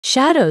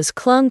Shadows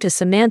clung to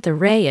Samantha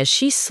Ray as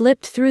she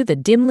slipped through the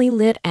dimly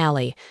lit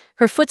alley,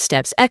 her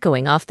footsteps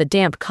echoing off the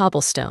damp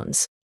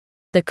cobblestones.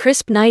 The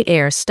crisp night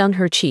air stung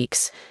her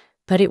cheeks,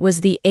 but it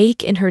was the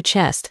ache in her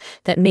chest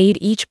that made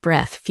each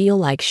breath feel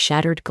like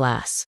shattered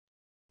glass.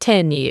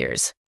 10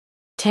 years.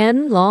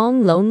 10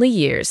 long, lonely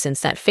years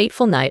since that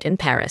fateful night in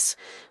Paris,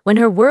 when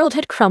her world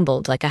had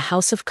crumbled like a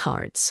house of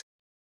cards.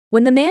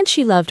 When the man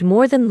she loved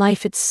more than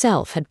life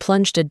itself had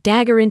plunged a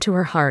dagger into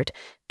her heart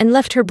and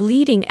left her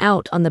bleeding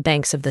out on the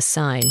banks of the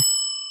Seine.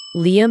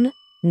 Liam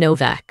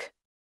Novak.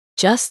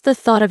 Just the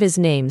thought of his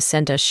name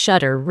sent a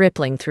shudder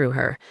rippling through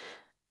her,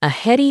 a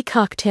heady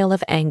cocktail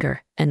of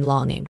anger and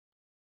longing.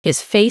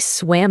 His face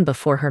swam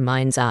before her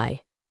mind's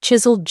eye,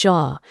 chiseled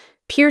jaw,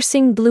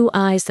 piercing blue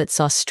eyes that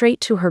saw straight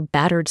to her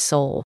battered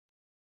soul.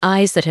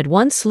 Eyes that had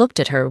once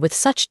looked at her with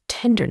such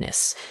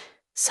tenderness,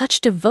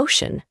 such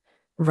devotion,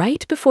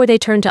 right before they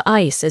turned to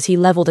ice as he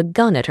leveled a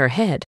gun at her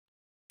head.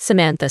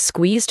 Samantha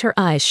squeezed her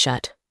eyes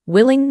shut,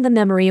 willing the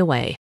memory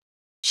away.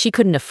 She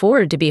couldn't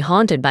afford to be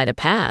haunted by the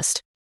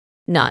past.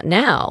 Not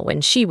now, when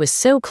she was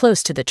so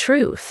close to the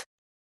truth.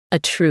 A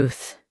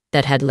truth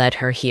that had led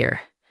her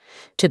here.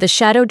 To the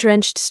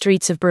shadow-drenched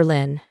streets of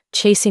Berlin,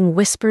 chasing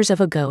whispers of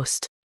a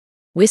ghost.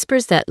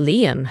 Whispers that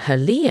Liam, her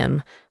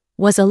Liam,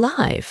 was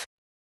alive.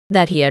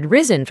 That he had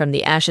risen from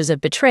the ashes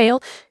of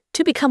betrayal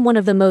to become one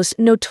of the most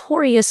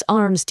notorious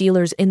arms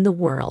dealers in the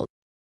world.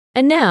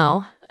 And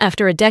now,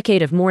 after a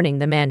decade of mourning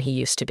the man he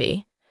used to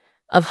be,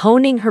 of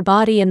honing her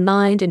body and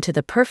mind into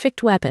the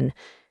perfect weapon,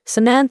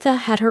 Samantha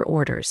had her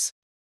orders.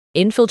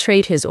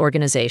 Infiltrate his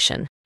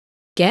organization.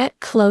 Get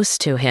close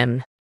to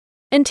him.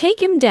 And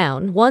take him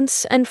down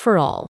once and for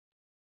all.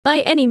 By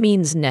any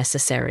means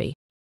necessary.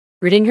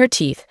 Gritting her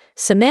teeth,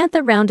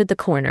 Samantha rounded the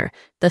corner,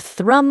 the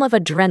thrum of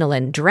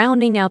adrenaline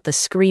drowning out the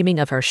screaming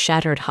of her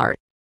shattered heart.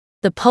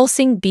 The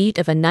pulsing beat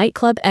of a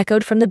nightclub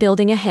echoed from the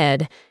building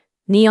ahead,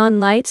 neon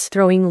lights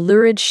throwing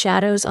lurid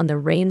shadows on the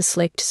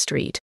rain-slicked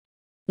street.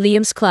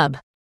 Liam's club.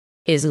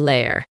 His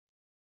lair.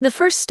 The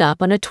first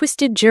stop on a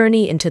twisted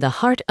journey into the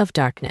heart of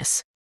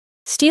darkness.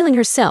 Steeling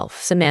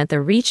herself, Samantha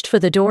reached for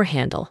the door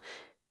handle,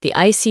 the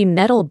icy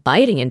metal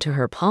biting into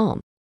her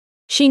palm.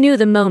 She knew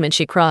the moment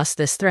she crossed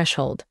this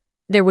threshold,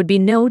 there would be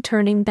no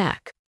turning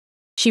back.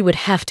 She would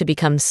have to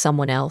become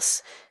someone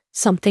else,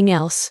 something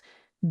else,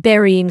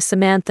 burying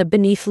Samantha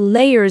beneath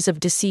layers of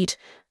deceit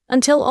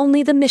until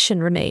only the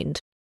mission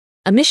remained.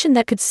 A mission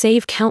that could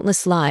save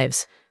countless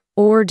lives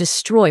or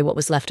destroy what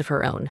was left of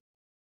her own.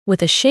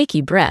 With a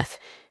shaky breath,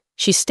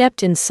 she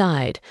stepped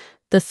inside,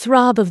 the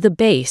throb of the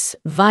bass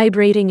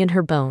vibrating in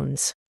her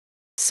bones.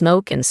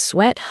 Smoke and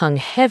sweat hung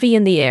heavy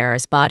in the air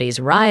as bodies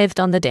writhed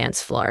on the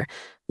dance floor,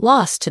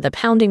 lost to the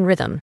pounding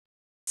rhythm.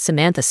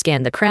 Samantha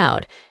scanned the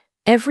crowd,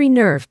 every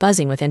nerve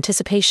buzzing with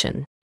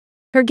anticipation.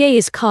 Her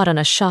gaze caught on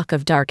a shock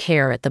of dark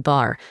hair at the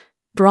bar,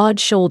 broad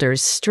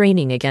shoulders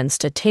straining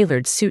against a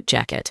tailored suit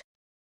jacket.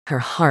 Her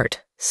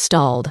heart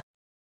stalled.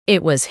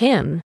 It was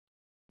him.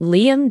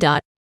 Liam.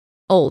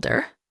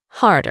 Older,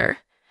 harder,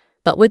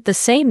 but with the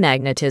same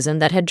magnetism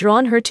that had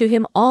drawn her to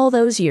him all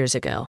those years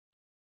ago.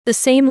 The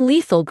same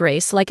lethal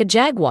grace like a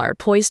jaguar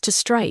poised to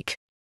strike.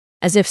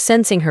 As if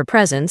sensing her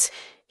presence,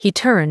 he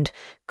turned,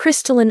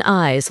 crystalline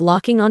eyes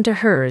locking onto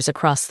hers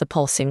across the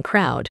pulsing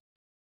crowd.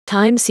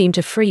 Time seemed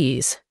to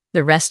freeze,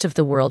 the rest of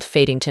the world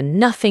fading to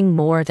nothing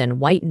more than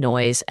white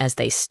noise as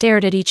they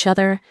stared at each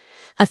other,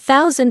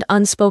 1,000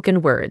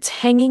 unspoken words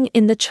hanging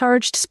in the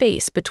charged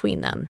space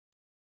between them.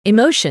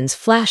 Emotions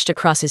flashed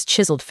across his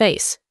chiseled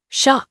face,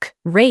 shock,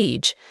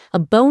 rage, a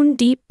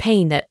bone-deep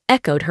pain that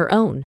echoed her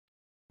own.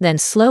 Then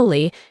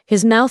slowly,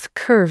 his mouth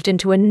curved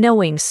into a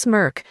knowing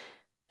smirk,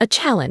 a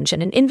challenge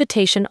and an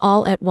invitation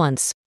all at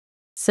once.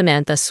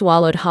 Samantha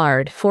swallowed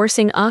hard,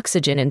 forcing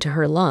oxygen into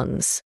her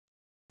lungs.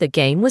 The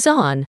game was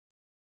on,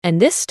 and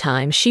this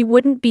time she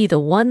wouldn't be the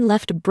one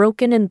left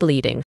broken and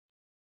bleeding.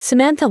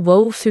 Samantha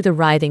wove through the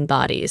writhing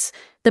bodies,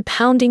 the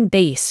pounding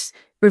bass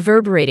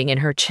reverberating in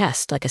her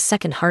chest like a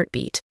second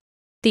heartbeat.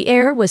 The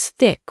air was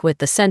thick with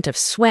the scent of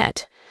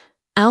sweat,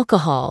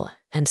 alcohol,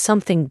 and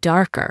something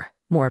darker,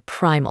 more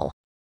primal.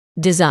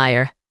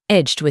 Desire,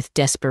 edged with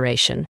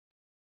desperation.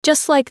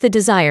 Just like the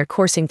desire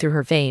coursing through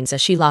her veins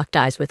as she locked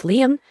eyes with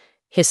Liam,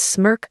 his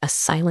smirk a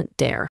silent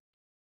dare.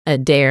 A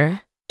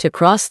dare to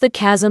cross the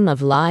chasm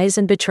of lies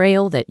and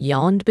betrayal that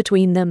yawned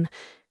between them,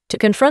 to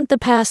confront the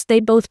past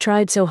they'd both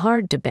tried so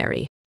hard to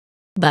bury.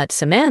 But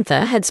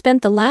Samantha had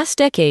spent the last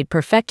decade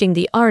perfecting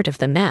the art of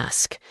the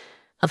mask,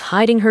 of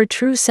hiding her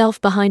true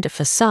self behind a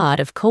facade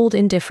of cold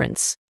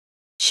indifference.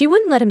 She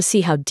wouldn't let him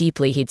see how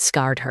deeply he'd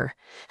scarred her,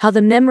 how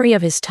the memory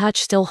of his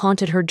touch still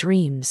haunted her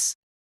dreams.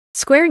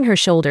 Squaring her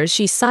shoulders,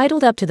 she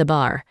sidled up to the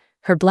bar,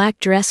 her black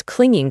dress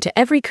clinging to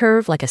every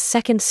curve like a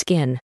second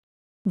skin.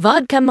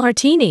 "Vodka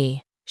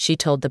martini," she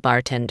told the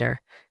bartender,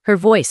 her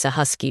voice a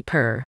husky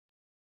purr.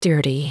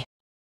 "Dirty.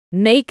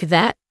 Make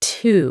that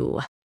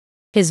 2.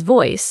 His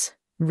voice,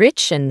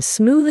 rich and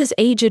smooth as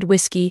aged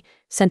whiskey,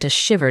 sent a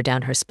shiver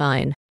down her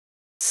spine.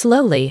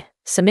 Slowly,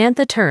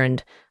 Samantha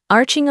turned,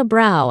 arching a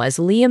brow as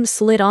Liam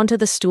slid onto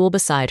the stool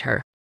beside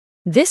her.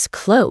 This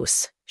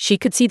close, she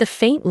could see the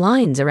faint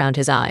lines around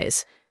his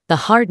eyes,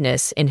 the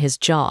hardness in his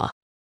jaw.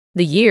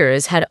 The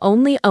years had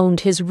only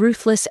owned his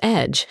ruthless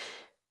edge,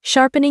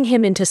 sharpening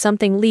him into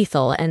something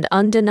lethal and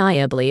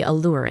undeniably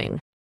alluring.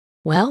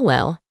 Well,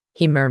 well,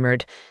 he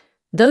murmured,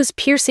 those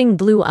piercing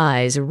blue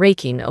eyes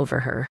raking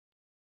over her.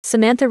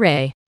 Samantha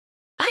Ray,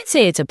 I'd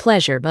say it's a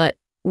pleasure, but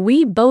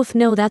we both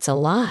know that's a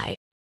lie.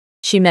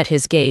 She met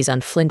his gaze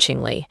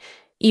unflinchingly,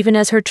 even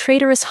as her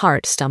traitorous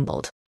heart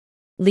stumbled.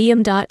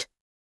 Liam.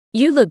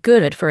 You look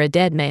good for a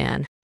dead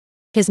man.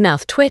 His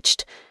mouth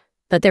twitched,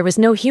 but there was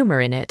no humor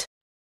in it.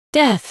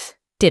 Death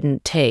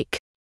didn't take.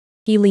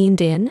 He leaned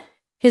in,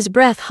 his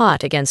breath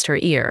hot against her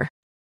ear.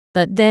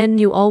 But then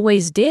you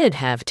always did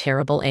have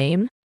terrible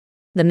aim.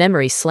 The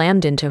memory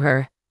slammed into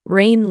her,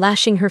 rain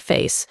lashing her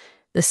face,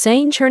 the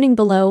Seine churning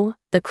below,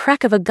 the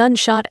crack of a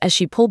gunshot as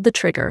she pulled the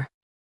trigger.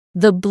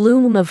 The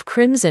bloom of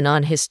crimson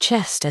on his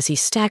chest as he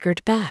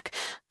staggered back,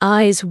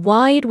 eyes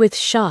wide with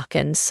shock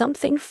and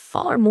something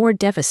far more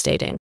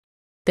devastating.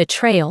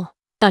 Betrayal,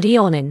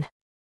 Heroine.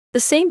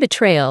 The same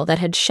betrayal that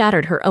had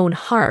shattered her own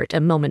heart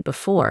a moment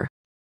before.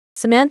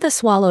 Samantha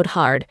swallowed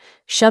hard,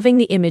 shoving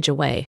the image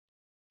away.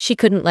 She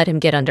couldn't let him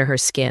get under her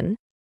skin.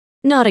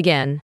 Not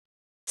again.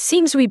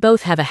 Seems we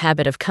both have a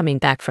habit of coming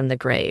back from the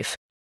grave.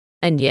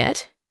 And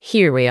yet,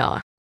 here we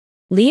are.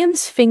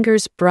 Liam's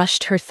fingers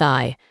brushed her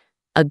thigh,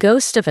 a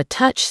ghost of a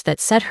touch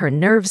that set her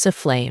nerves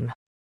aflame.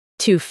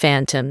 Two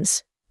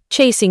phantoms,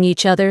 chasing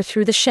each other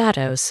through the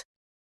shadows.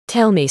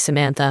 Tell me,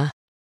 Samantha,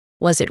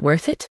 was it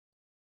worth it?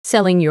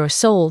 Selling your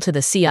soul to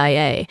the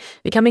CIA,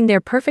 becoming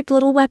their perfect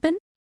little weapon?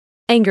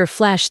 Anger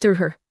flashed through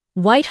her,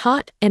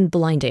 white-hot and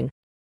blinding.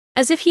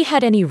 As if he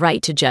had any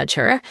right to judge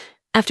her,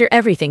 after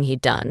everything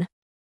he'd done.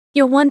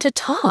 You're one to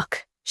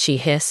talk, she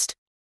hissed.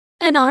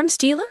 An arms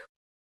dealer?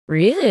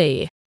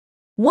 Really?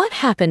 What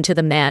happened to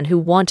the man who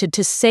wanted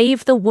to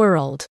save the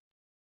world?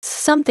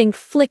 Something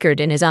flickered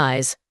in his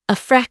eyes, a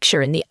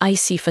fracture in the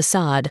icy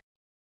facade.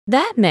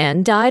 That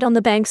man died on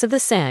the banks of the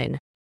Seine,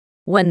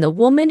 when the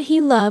woman he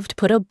loved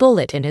put a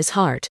bullet in his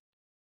heart.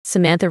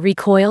 Samantha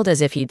recoiled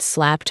as if he'd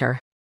slapped her.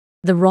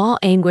 The raw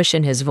anguish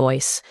in his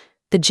voice,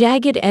 the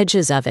jagged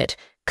edges of it,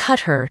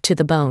 cut her to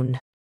the bone.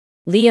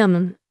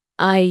 Liam,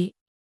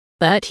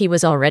 But he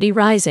was already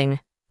rising,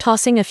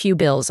 tossing a few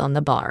bills on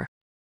the bar.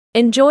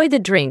 Enjoy the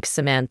drink,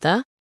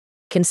 Samantha.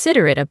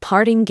 Consider it a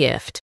parting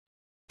gift.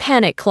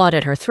 Panic clawed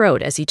at her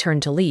throat as he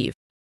turned to leave.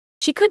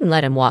 She couldn't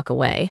let him walk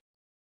away.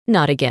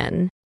 Not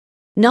again.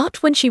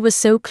 Not when she was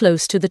so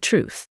close to the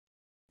truth.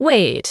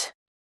 Wait.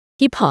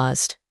 He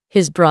paused,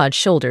 his broad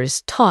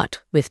shoulders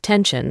taut with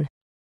tension.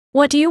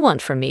 What do you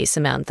want from me,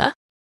 Samantha?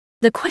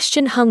 The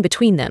question hung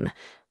between them,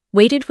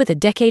 weighted with a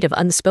decade of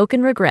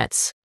unspoken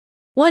regrets.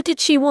 What did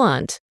she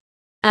want?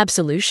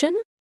 Absolution?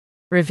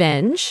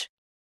 Revenge?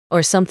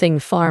 Or something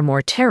far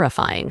more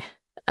terrifying,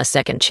 a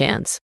second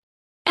chance?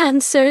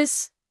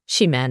 Answers,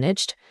 she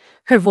managed,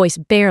 her voice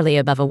barely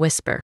above a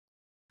whisper.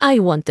 I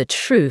want the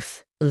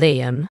truth,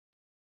 Liam.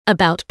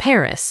 About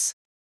Paris.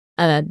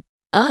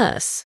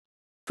 Us.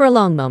 For a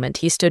long moment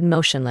he stood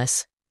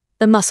motionless,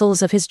 the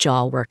muscles of his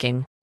jaw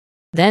working.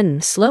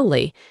 Then,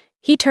 slowly,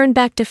 he turned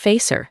back to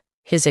face her,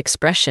 his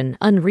expression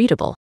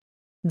unreadable.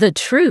 The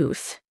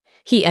truth,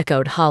 he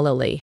echoed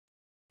hollowly.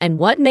 And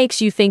what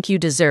makes you think you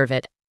deserve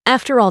it,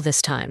 after all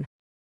this time?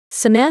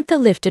 Samantha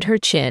lifted her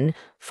chin,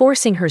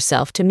 forcing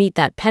herself to meet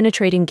that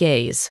penetrating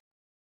gaze.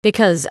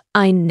 Because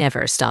I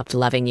never stopped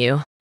loving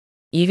you.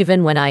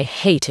 Even when I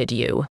hated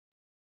you.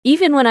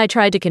 Even when I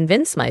tried to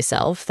convince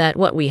myself that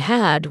what we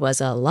had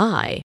was a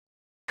lie.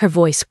 Her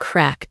voice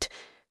cracked,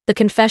 the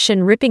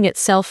confession ripping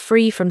itself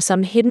free from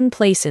some hidden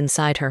place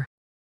inside her.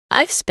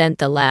 I've spent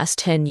the last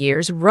 10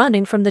 years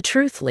running from the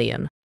truth,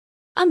 Liam.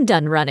 I'm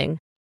done running.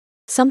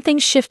 Something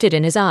shifted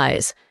in his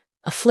eyes,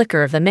 a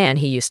flicker of the man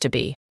he used to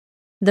be.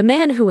 The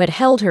man who had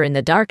held her in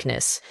the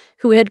darkness,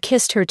 who had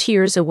kissed her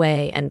tears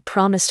away and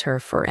promised her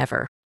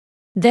forever.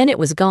 Then it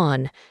was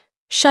gone,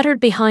 shuttered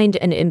behind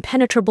an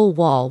impenetrable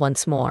wall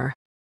once more.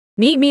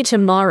 Meet me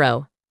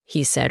tomorrow,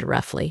 he said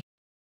roughly.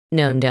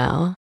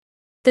 No.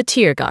 The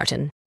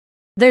Tiergarten.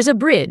 There's a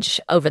bridge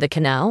over the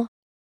canal.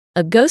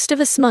 A ghost of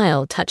a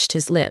smile touched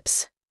his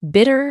lips,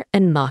 bitter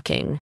and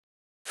mocking.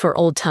 For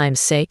old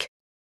time's sake.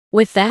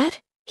 With that,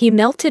 he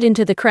melted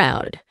into the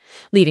crowd,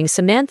 leaving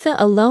Samantha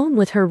alone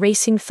with her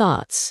racing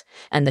thoughts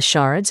and the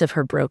shards of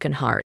her broken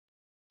heart.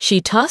 She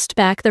tossed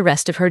back the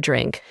rest of her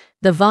drink,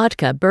 the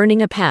vodka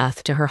burning a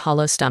path to her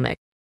hollow stomach.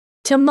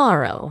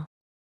 Tomorrow.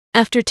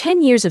 After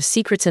 10 years of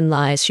secrets and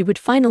lies, she would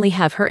finally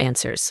have her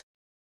answers.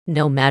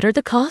 No matter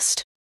the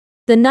cost?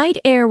 The night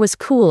air was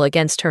cool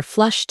against her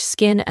flushed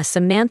skin as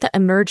Samantha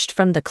emerged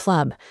from the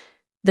club,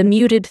 the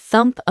muted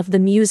thump of the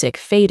music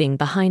fading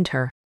behind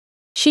her.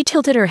 She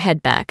tilted her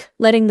head back,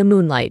 letting the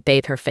moonlight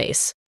bathe her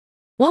face.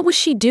 What was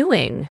she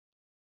doing?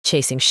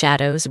 Chasing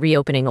shadows,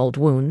 reopening old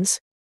wounds?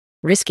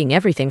 Risking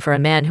everything for a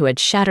man who had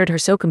shattered her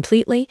so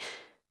completely?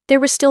 There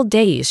were still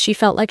days she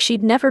felt like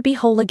she'd never be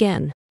whole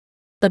again.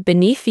 But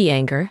beneath the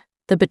anger,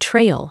 the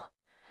betrayal,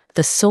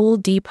 the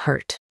soul-deep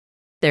hurt,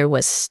 there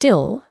was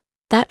still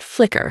that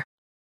flicker.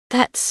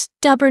 That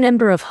stubborn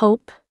ember of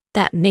hope,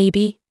 that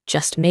maybe,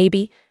 just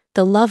maybe,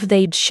 the love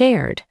they'd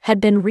shared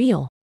had been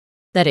real.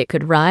 That it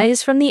could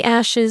rise from the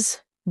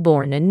ashes,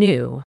 born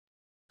anew.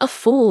 A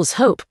fool's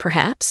hope,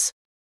 perhaps.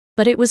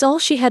 But it was all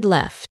she had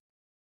left.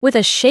 With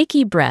a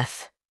shaky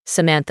breath,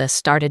 Samantha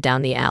started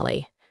down the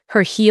alley,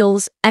 her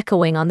heels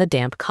echoing on the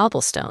damp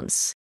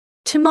cobblestones.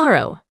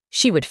 Tomorrow,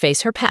 she would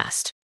face her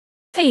past.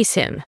 Face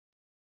him.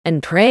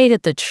 And pray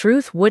that the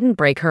truth wouldn't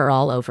break her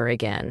all over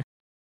again.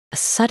 A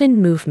sudden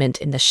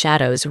movement in the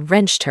shadows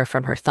wrenched her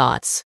from her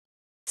thoughts.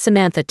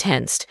 Samantha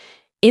tensed,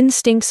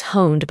 instincts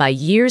honed by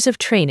years of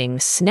training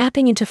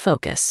snapping into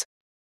focus.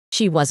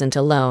 She wasn't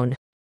alone.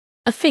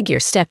 A figure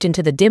stepped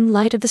into the dim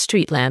light of the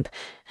street lamp,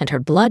 and her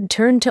blood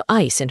turned to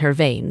ice in her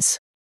veins.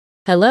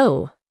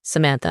 "Hello,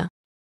 Samantha."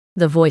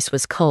 The voice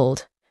was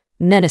cold,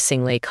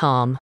 menacingly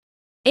calm,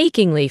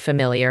 achingly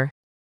familiar.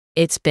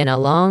 "It's been a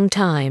long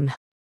time."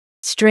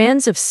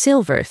 Strands of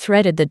silver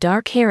threaded the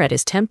dark hair at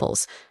his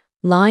temples,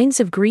 lines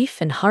of grief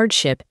and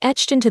hardship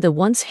etched into the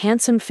once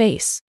handsome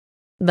face.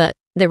 But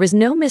there was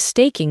no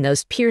mistaking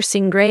those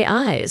piercing gray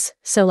eyes,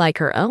 so like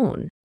her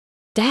own.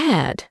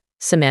 "Dad,"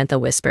 Samantha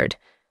whispered,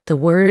 the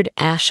word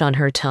ash on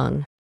her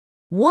tongue.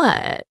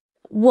 What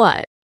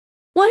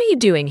are you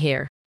doing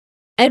here?"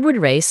 Edward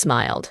Ray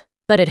smiled,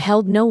 but it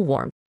held no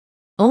warmth.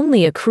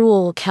 Only a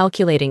cruel,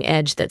 calculating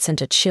edge that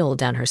sent a chill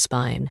down her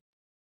spine.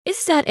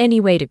 "Is that any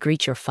way to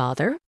greet your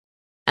father?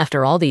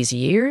 After all these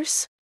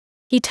years?"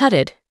 He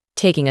tutted,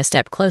 taking a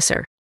step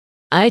closer.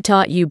 "I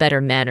taught you better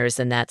manners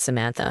than that,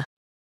 Samantha."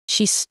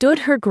 She stood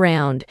her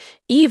ground,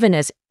 even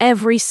as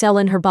every cell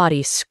in her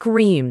body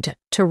screamed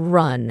to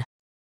run.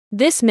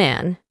 This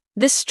man,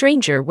 this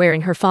stranger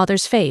wearing her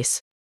father's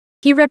face,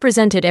 he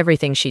represented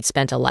everything she'd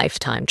spent a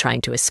lifetime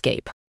trying to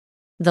escape.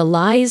 The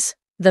lies,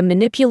 the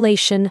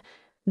manipulation,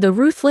 the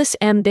ruthless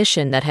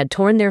ambition that had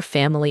torn their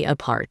family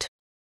apart.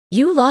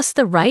 "You lost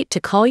the right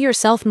to call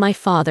yourself my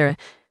father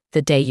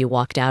the day you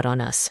walked out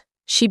on us,"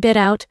 she bit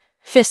out,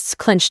 fists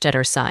clenched at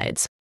her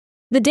sides.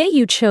 "The day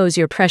you chose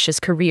your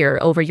precious career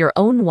over your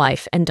own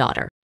wife and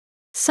daughter."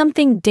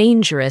 Something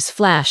dangerous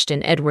flashed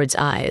in Edward's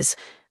eyes,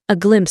 a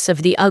glimpse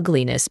of the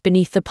ugliness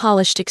beneath the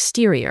polished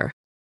exterior.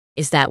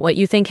 "Is that what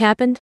you think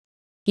happened?"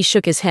 He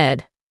shook his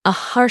head, a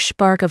harsh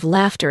bark of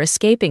laughter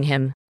escaping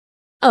him.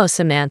 "Oh,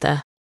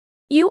 Samantha,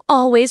 you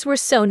always were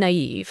so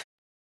naive.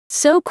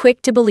 So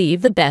quick to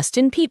believe the best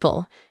in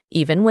people,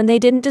 even when they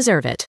didn't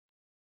deserve it."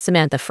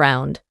 Samantha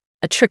frowned,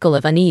 a trickle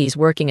of unease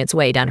working its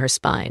way down her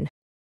spine.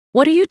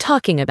 "What are you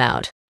talking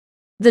about?"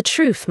 "The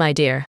truth, my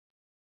dear.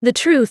 The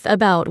truth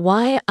about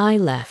why I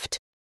left.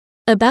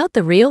 About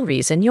the real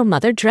reason your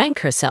mother drank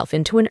herself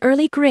into an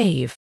early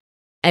grave."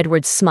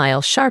 Edward's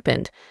smile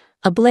sharpened,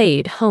 a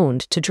blade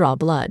honed to draw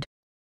blood.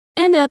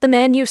 "And at the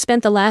man you've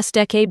spent the last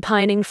decade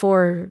pining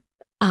for,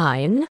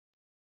 Liam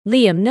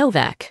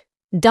Novak.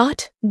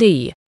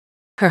 D.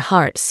 Her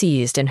heart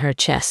seized in her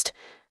chest,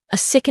 a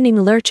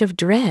sickening lurch of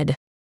dread.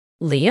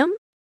 "Liam?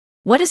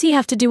 What does he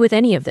have to do with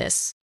any of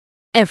this?"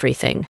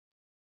 "Everything."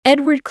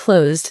 Edward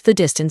closed the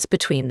distance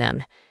between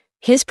them,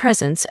 his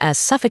presence as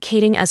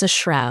suffocating as a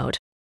shroud.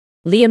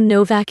 "Liam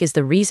Novak is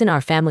the reason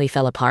our family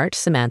fell apart,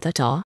 Samantha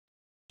Taw.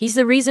 He's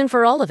the reason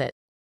for all of it.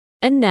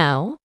 And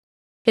now?"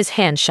 His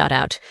hand shot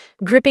out,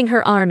 gripping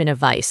her arm in a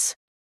vice.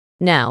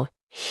 "Now,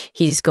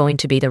 he's going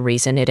to be the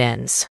reason it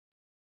ends.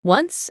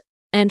 Once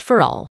and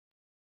for all."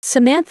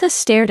 Samantha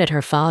stared at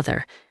her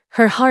father,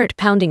 her heart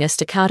pounding a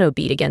staccato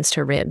beat against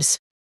her ribs.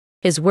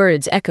 His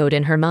words echoed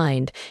in her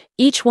mind,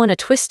 each one a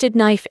twisted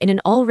knife in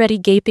an already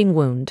gaping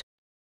wound.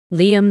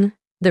 Liam,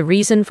 the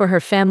reason for her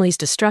family's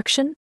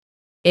destruction?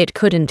 It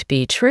couldn't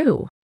be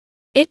true.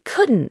 It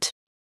couldn't.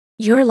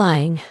 "You're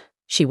lying,"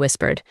 she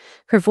whispered,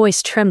 her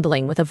voice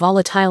trembling with a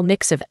volatile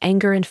mix of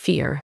anger and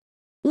fear.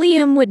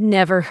 "Liam would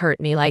never hurt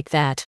me like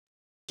that.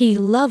 He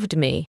loved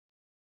me."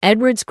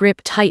 Edward's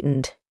grip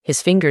tightened,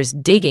 his fingers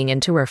digging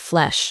into her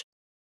flesh.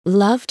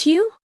 "Loved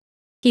you?"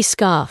 He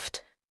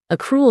scoffed, a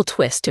cruel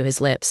twist to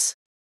his lips.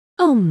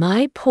 "Oh,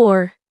 my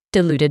poor,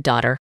 deluded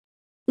daughter.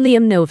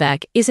 Liam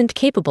Novak isn't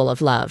capable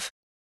of love.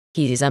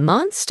 He's a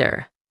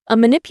monster, a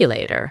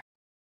manipulator.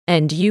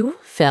 And you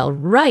fell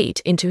right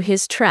into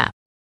his trap."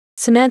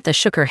 Samantha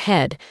shook her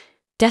head,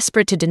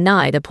 desperate to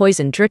deny the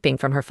poison dripping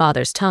from her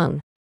father's tongue.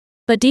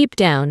 But deep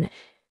down,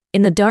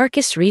 in the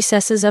darkest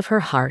recesses of her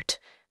heart,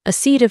 a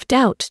seed of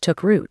doubt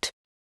took root.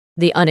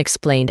 The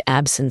unexplained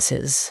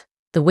absences,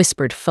 the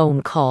whispered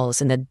phone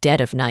calls in the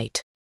dead of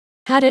night.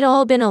 Had it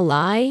all been a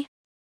lie?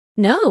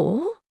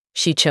 "No,"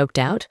 she choked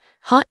out,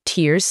 hot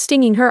tears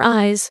stinging her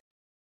eyes.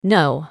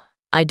 "No,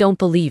 I don't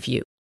believe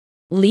you.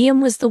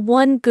 Liam was the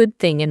one good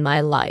thing in my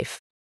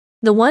life.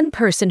 The one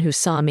person who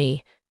saw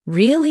me,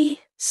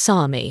 really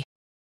saw me.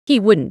 He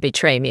wouldn't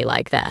betray me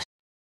like that."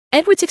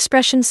 Edward's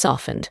expression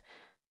softened,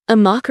 a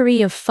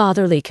mockery of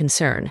fatherly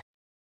concern.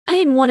 "I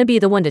didn't want to be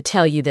the one to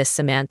tell you this,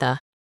 Samantha.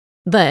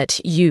 But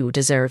you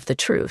deserve the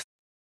truth.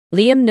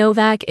 Liam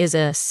Novak is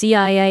a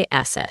CIA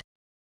asset.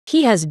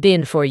 He has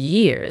been for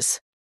years."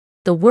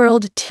 The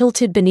world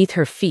tilted beneath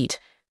her feet,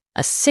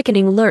 a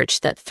sickening lurch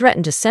that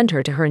threatened to send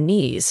her to her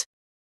knees.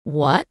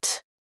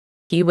 What?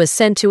 He was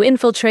sent to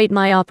infiltrate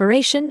my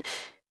operation,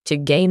 to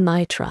gain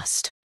my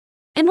trust.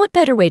 And what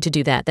better way to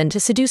do that than to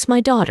seduce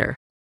my daughter?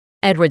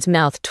 Edward's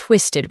mouth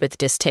twisted with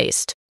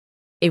distaste.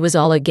 It was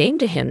all a game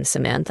to him,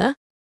 Samantha.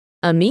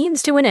 A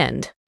means to an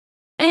end.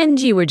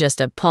 And you were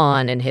just a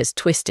pawn in his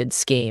twisted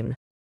scheme.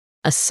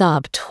 A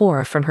sob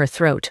tore from her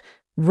throat,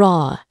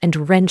 raw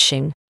and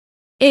wrenching.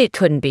 It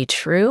couldn't be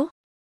true.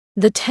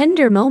 The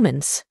tender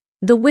moments,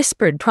 the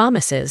whispered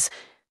promises,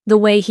 the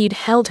way he'd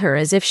held her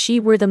as if she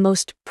were the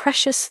most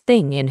precious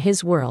thing in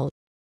his world.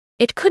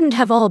 It couldn't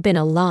have all been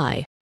a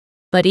lie.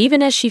 But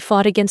even as she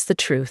fought against the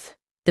truth,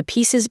 the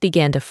pieces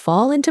began to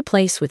fall into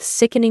place with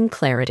sickening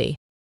clarity.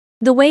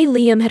 The way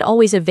Liam had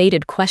always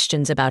evaded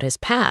questions about his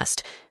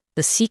past,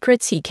 the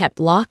secrets he kept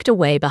locked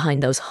away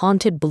behind those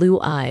haunted blue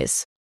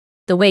eyes.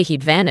 The way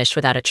he'd vanished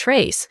without a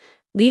trace,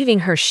 leaving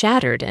her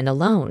shattered and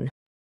alone.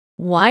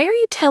 "Why are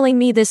you telling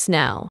me this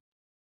now?"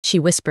 she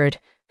whispered,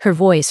 her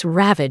voice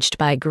ravaged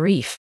by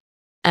grief.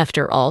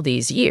 "After all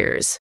these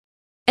years."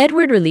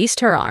 Edward released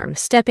her arm,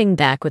 stepping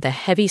back with a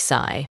heavy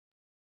sigh.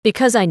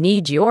 "Because I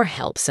need your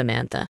help,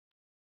 Samantha.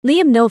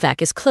 Liam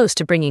Novak is close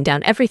to bringing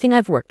down everything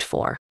I've worked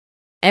for.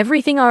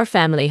 Everything our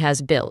family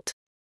has built.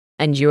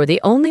 And you're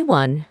the only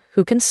one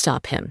who can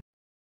stop him."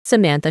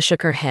 Samantha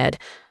shook her head,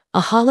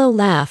 a hollow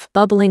laugh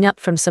bubbling up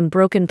from some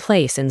broken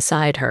place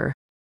inside her.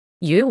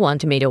 "You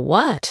want me to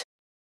what?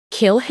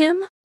 Kill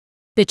him?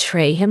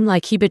 Betray him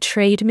like he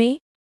betrayed me?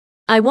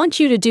 I want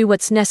you to do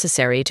what's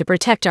necessary to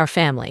protect our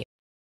family.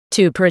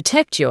 To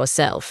protect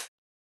yourself."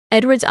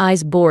 Edward's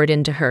eyes bored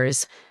into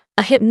hers,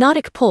 a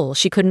hypnotic pull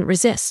she couldn't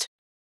resist.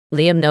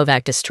 "Liam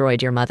Novak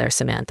destroyed your mother,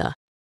 Samantha.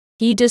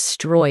 He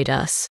destroyed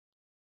us.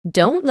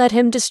 Don't let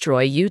him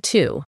destroy you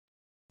too."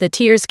 The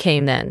tears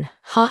came then,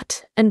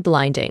 hot and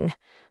blinding,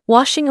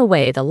 washing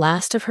away the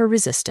last of her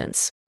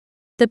resistance.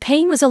 The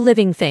pain was a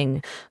living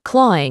thing,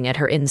 clawing at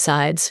her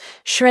insides,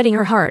 shredding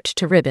her heart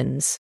to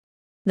ribbons.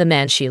 The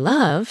man she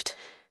loved,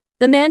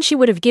 the man she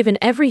would have given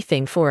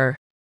everything for,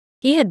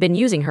 he had been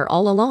using her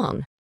all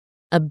along.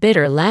 A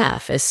bitter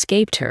laugh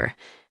escaped her,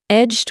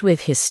 edged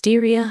with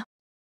hysteria.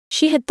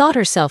 She had thought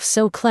herself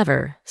so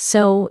clever,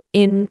 so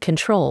in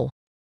control.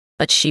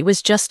 But she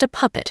was just a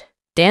puppet,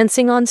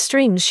 dancing on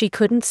strings she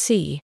couldn't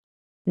see.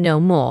 No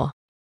more.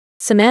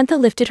 Samantha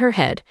lifted her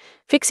head,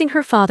 fixing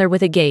her father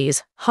with a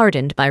gaze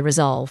hardened by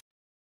resolve.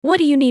 "What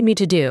do you need me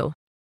to do?"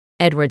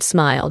 Edward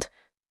smiled,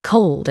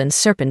 cold and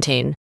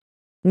serpentine.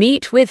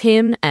 "Meet with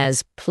him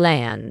as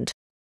planned.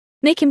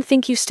 Make him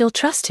think you still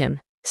trust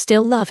him,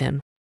 still love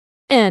him.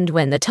 And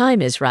when the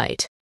time is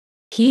right."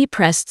 He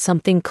pressed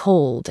something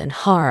cold and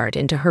hard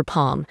into her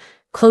palm,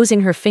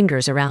 closing her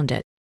fingers around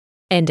it.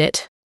 "End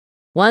it.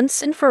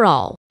 Once and for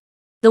all."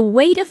 The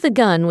weight of the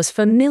gun was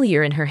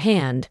familiar in her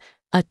hand,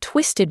 a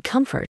twisted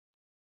comfort.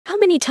 How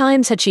many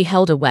times had she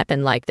held a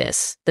weapon like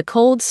this, the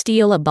cold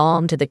steel a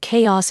balm to the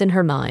chaos in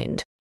her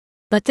mind?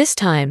 But this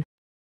time,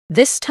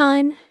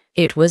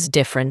 it was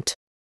different.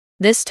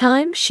 This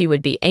time, she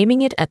would be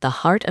aiming it at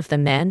the heart of the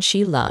man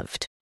she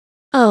loved.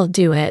 "I'll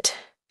do it,"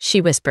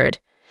 she whispered,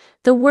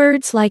 the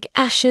words like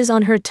ashes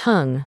on her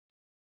tongue.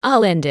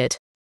 "I'll end it."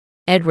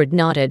 Edward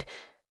nodded,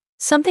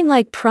 something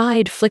like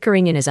pride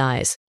flickering in his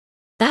eyes.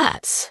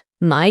 "That's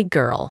my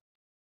girl."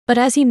 But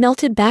as he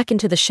melted back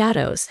into the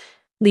shadows,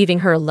 leaving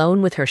her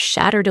alone with her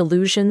shattered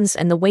illusions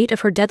and the weight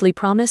of her deadly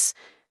promise,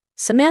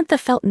 Samantha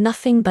felt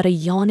nothing but a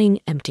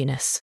yawning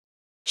emptiness.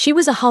 She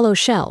was a hollow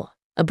shell,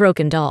 a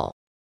broken doll.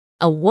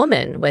 A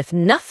woman with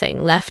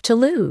nothing left to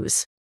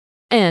lose.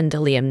 And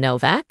Liam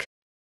Novak?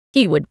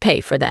 He would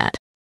pay for that.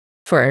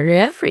 For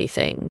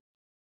everything.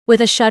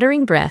 With a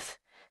shuddering breath,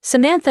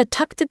 Samantha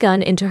tucked the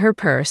gun into her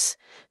purse,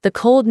 the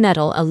cold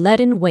metal a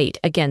leaden weight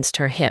against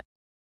her hip.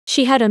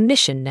 She had a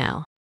mission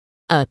now.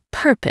 A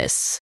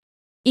purpose.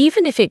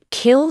 Even if it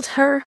killed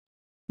her.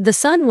 The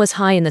sun was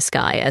high in the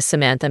sky as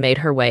Samantha made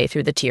her way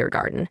through the tear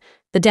garden,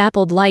 the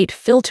dappled light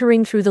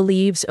filtering through the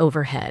leaves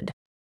overhead.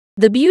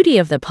 The beauty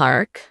of the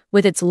park,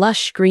 with its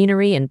lush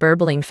greenery and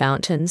burbling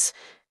fountains,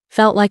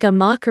 felt like a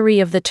mockery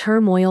of the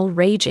turmoil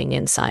raging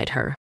inside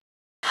her.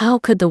 How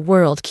could the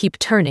world keep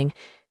turning,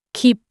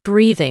 keep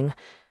breathing,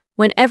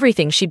 when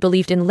everything she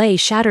believed in lay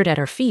shattered at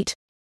her feet?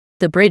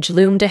 The bridge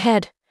loomed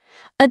ahead,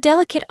 a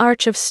delicate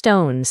arch of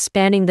stone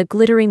spanning the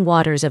glittering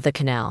waters of the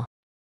canal.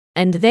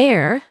 And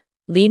there,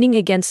 leaning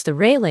against the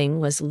railing,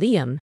 was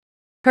Liam.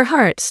 Her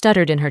heart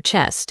stuttered in her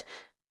chest,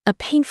 a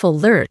painful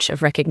lurch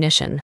of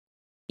recognition.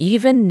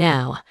 Even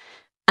now,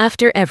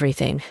 after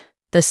everything,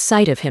 the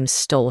sight of him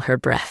stole her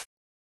breath.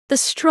 The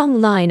strong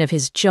line of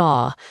his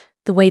jaw,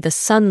 the way the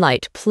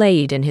sunlight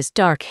played in his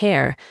dark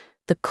hair,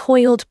 the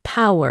coiled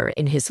power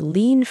in his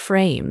lean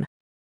frame.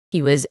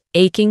 He was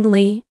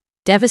achingly,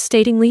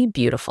 devastatingly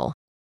beautiful.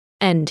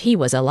 And he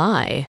was a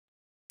lie.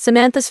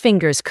 Samantha's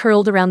fingers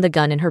curled around the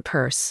gun in her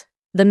purse,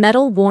 the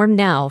metal warm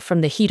now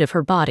from the heat of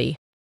her body.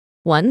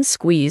 One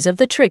squeeze of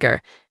the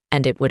trigger,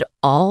 and it would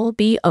all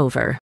be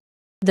over.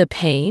 The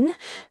pain,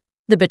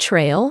 the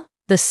betrayal,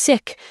 the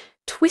sick,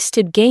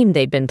 twisted game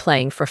they'd been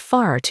playing for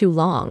far too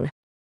long.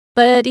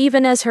 But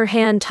even as her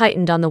hand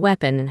tightened on the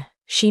weapon,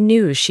 she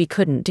knew she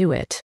couldn't do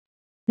it.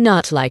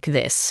 Not like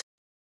this.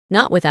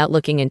 Not without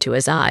looking into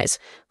his eyes,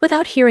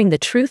 without hearing the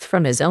truth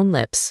from his own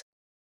lips.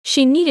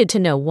 She needed to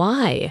know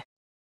why.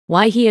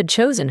 Why he had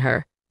chosen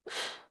her.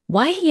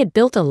 Why he had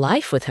built a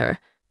life with her,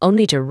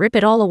 only to rip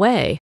it all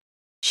away.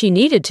 She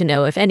needed to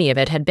know if any of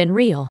it had been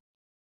real.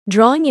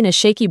 Drawing in a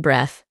shaky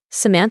breath,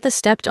 Samantha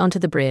stepped onto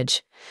the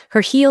bridge,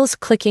 her heels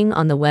clicking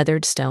on the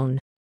weathered stone.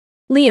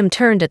 Liam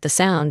turned at the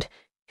sound,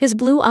 his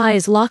blue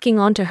eyes locking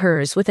onto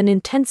hers with an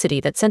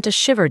intensity that sent a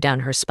shiver down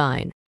her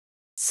spine.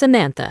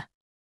 Samantha.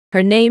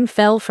 Her name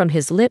fell from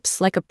his lips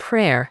like a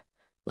prayer,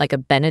 like a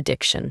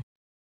benediction.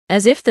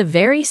 As if the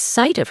very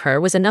sight of her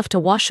was enough to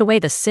wash away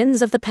the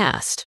sins of the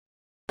past.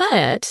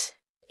 But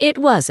it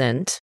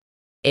wasn't.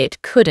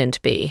 It couldn't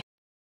be.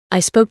 I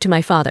spoke to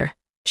my father,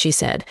 she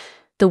said,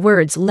 the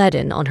words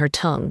leaden on her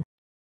tongue.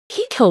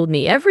 He told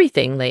me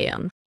everything,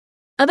 Liam.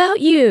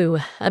 About you,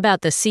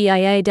 about the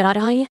CIA,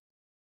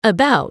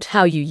 about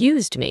how you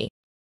used me.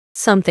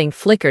 Something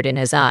flickered in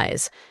his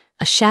eyes,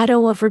 a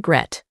shadow of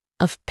regret,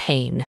 of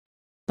pain.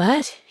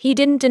 But he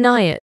didn't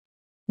deny it.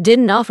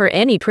 Didn't offer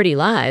any pretty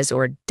lies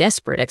or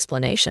desperate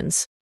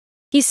explanations.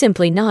 He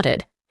simply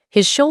nodded,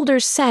 his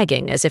shoulders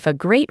sagging as if a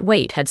great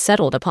weight had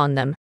settled upon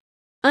them.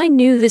 I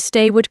knew this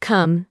day would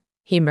come,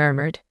 he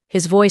murmured,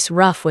 his voice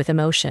rough with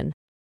emotion.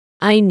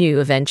 I knew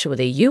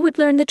eventually you would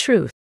learn the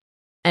truth,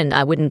 and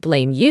I wouldn't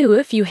blame you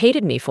if you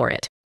hated me for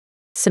it.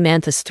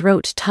 Samantha's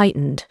throat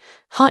tightened,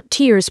 hot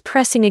tears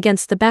pressing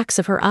against the backs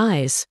of her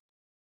eyes.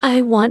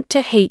 I want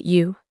to hate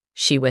you,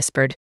 she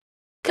whispered.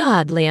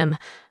 God, Liam,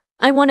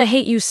 I want to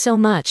hate you so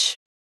much.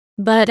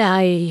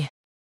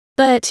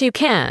 But you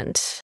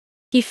can't.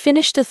 He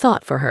finished the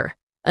thought for her,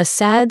 a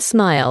sad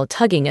smile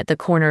tugging at the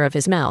corner of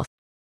his mouth.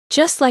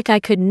 Just like I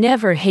could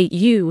never hate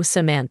you,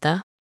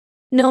 Samantha.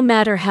 No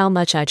matter how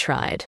much I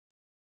tried.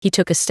 He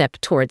took a step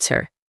towards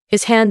her,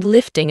 his hand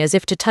lifting as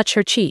if to touch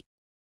her cheek.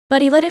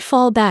 But he let it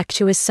fall back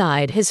to his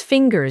side, his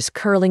fingers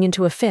curling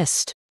into a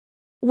fist.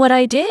 What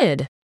I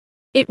did.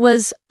 It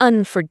was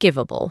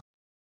unforgivable.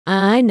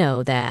 I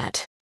know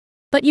that.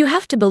 But you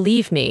have to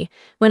believe me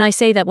when I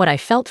say that what I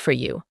felt for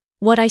you,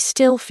 what I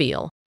still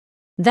feel,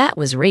 that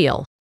was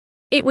real.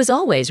 It was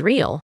always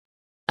real.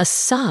 A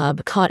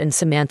sob caught in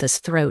Samantha's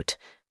throat,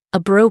 a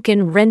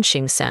broken,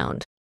 wrenching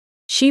sound.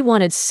 She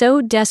wanted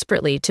so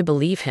desperately to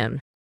believe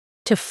him,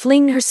 to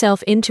fling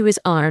herself into his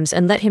arms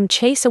and let him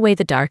chase away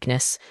the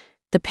darkness,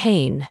 the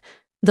pain,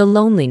 the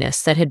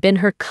loneliness that had been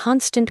her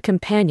constant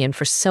companion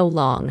for so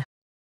long.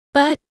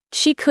 But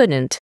she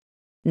couldn't.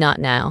 Not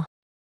now.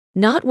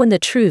 Not when the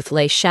truth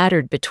lay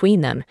shattered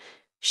between them,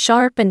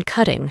 sharp and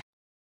cutting.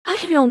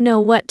 I don't know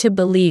what to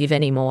believe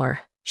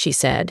anymore, she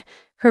said,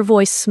 her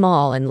voice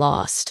small and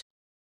lost.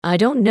 I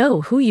don't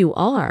know who you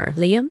are,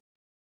 Liam.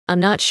 I'm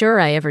not sure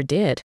I ever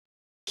did.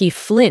 He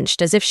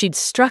flinched as if she'd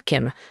struck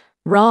him,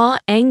 raw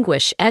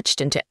anguish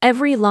etched into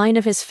every line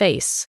of his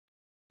face.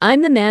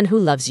 I'm the man who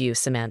loves you,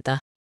 Samantha.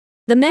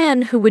 The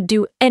man who would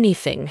do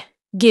anything,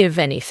 give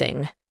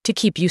anything, to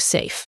keep you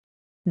safe.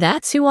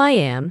 That's who I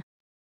am.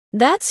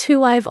 That's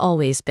who I've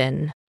always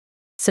been.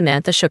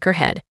 Samantha shook her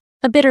head,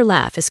 a bitter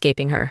laugh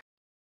escaping her.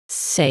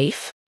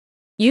 Safe?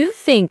 You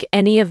think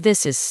any of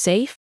this is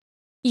safe?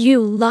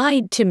 You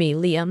lied to me,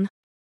 Liam.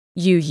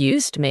 You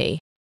used me.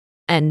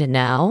 And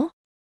now?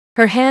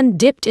 Her hand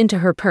dipped into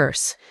her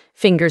purse,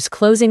 fingers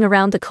closing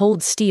around the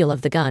cold steel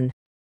of the gun.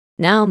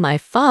 Now my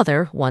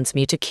father wants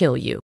me to kill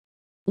you.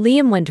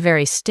 Liam went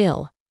very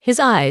still, his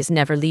eyes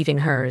never leaving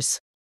hers.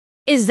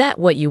 Is that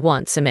what you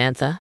want,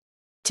 Samantha?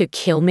 To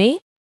kill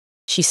me?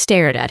 She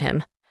stared at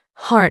him,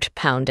 heart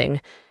pounding,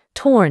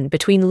 torn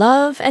between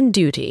love and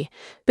duty,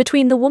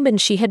 between the woman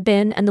she had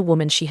been and the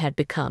woman she had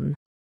become.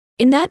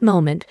 In that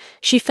moment,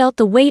 she felt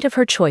the weight of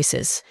her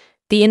choices,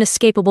 the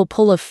inescapable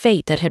pull of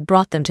fate that had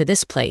brought them to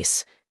this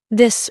place,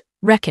 this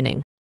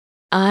reckoning.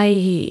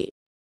 The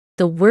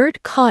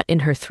word caught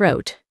in her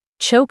throat,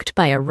 choked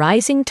by a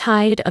rising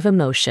tide of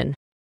emotion.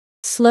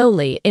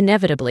 Slowly,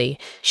 inevitably,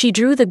 she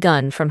drew the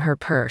gun from her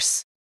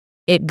purse.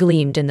 It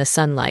gleamed in the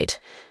sunlight.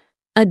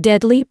 A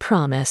deadly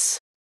promise.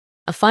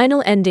 A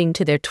final ending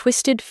to their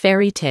twisted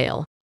fairy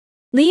tale.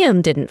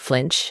 Liam didn't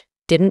flinch,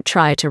 didn't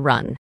try to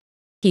run.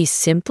 He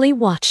simply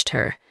watched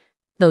her,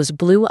 those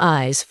blue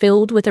eyes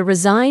filled with a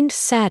resigned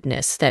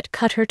sadness that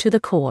cut her to the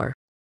core.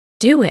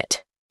 Do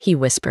it, he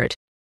whispered.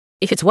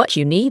 If it's what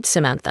you need,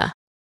 Samantha.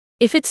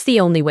 If it's the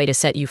only way to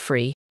set you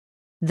free.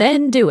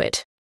 Then do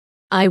it.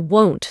 I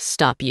won't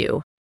stop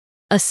you.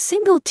 A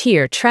single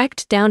tear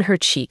tracked down her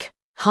cheek,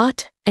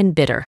 hot and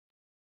bitter.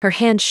 Her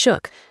hand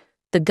shook,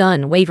 the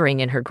gun wavering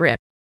in her grip.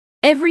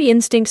 Every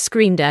instinct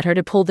screamed at her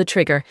to pull the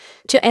trigger,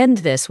 to end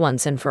this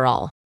once and for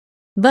all.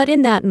 But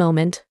in that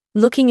moment,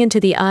 looking into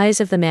the eyes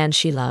of the man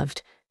she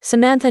loved,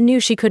 Samantha knew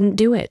she couldn't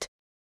do it.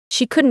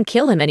 She couldn't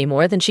kill him any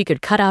more than she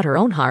could cut out her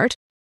own heart.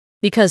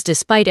 Because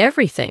despite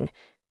everything,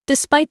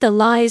 despite the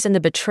lies and the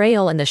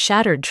betrayal and the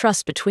shattered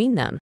trust between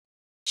them,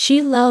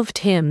 she loved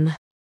him.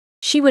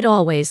 She would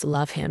always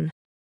love him.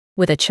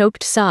 With a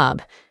choked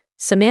sob,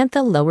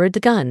 Samantha lowered the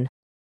gun.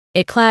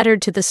 It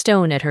clattered to the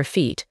stone at her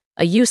feet,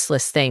 a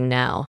useless thing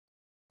now.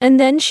 And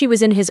then she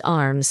was in his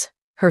arms,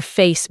 her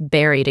face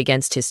buried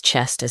against his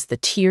chest as the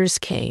tears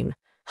came,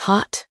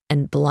 hot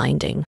and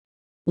blinding.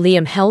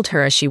 Liam held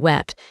her as she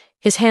wept,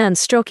 his hands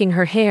stroking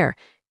her hair,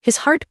 his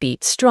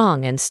heartbeat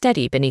strong and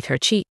steady beneath her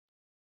cheek.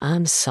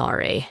 "I'm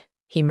sorry,"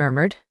 he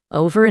murmured,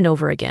 over and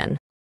over again.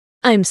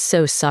 "I'm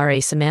so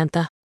sorry,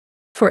 Samantha.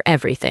 For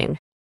everything."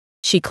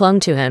 She clung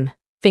to him,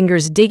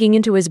 fingers digging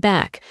into his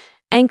back,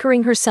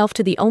 anchoring herself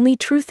to the only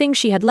true thing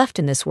she had left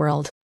in this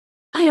world.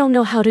 "I don't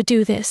know how to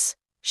do this,"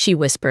 she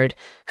whispered,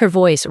 her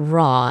voice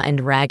raw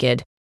and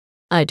ragged.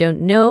 "I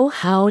don't know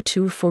how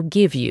to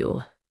forgive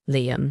you,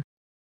 Liam.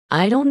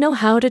 I don't know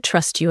how to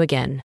trust you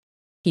again."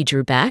 He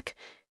drew back,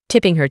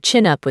 tipping her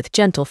chin up with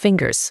gentle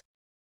fingers.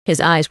 His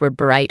eyes were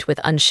bright with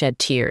unshed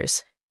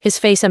tears, his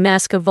face a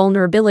mask of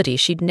vulnerability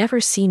she'd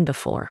never seen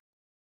before.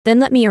 "Then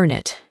let me earn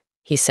it,"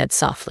 he said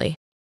softly.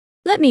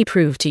 "Let me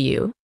prove to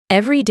you,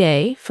 every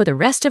day for the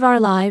rest of our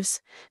lives,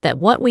 that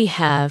what we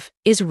have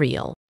is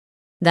real,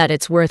 that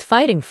it's worth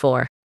fighting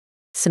for."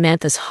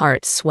 Samantha's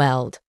heart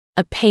swelled,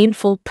 a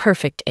painful,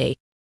 perfect ache.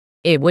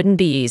 It wouldn't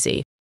be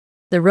easy.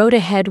 The road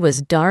ahead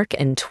was dark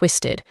and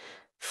twisted,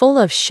 full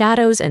of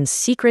shadows and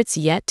secrets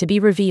yet to be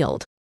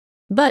revealed.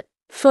 But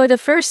for the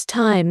first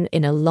time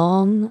in a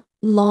long,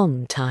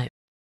 long time,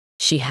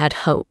 she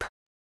had hope.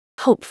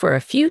 Hope for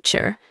a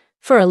future,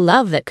 for a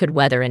love that could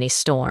weather any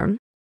storm,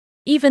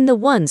 even the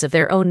ones of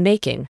their own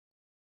making.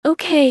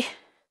 "Okay,"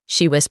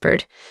 she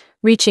whispered,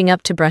 reaching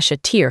up to brush a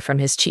tear from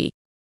his cheek.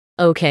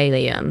 "Okay,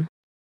 Liam.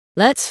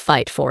 Let's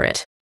fight for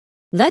it.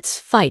 Let's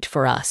fight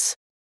for us."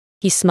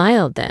 He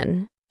smiled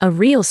then, a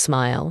real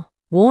smile,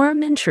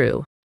 warm and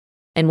true.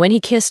 And when he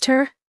kissed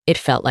her, it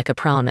felt like a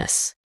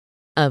promise.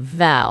 A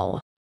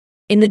vow.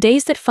 In the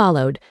days that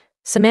followed,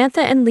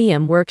 Samantha and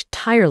Liam worked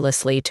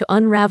tirelessly to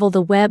unravel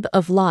the web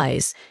of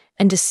lies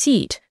and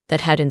deceit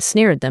that had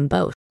ensnared them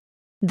both.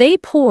 They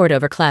pored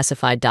over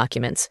classified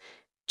documents,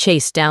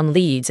 chased down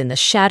leads in the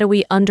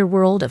shadowy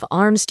underworld of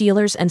arms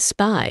dealers and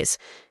spies,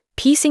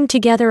 piecing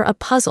together a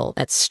puzzle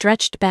that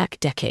stretched back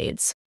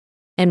decades.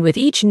 And with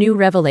each new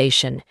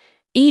revelation,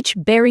 each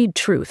buried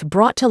truth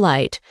brought to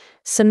light,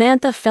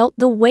 Samantha felt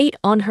the weight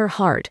on her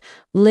heart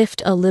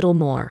lift a little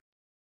more.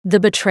 The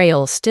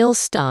betrayal still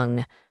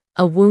stung,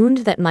 a wound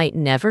that might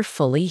never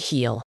fully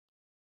heal.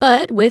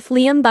 But with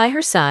Liam by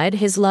her side,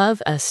 his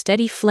love a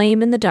steady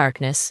flame in the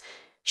darkness,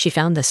 she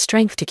found the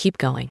strength to keep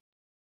going.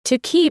 To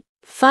keep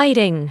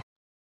fighting.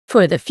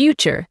 For the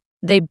future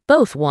they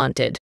both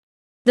wanted.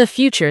 The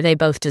future they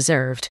both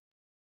deserved.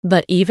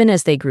 But even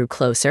as they grew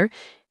closer,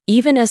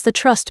 even as the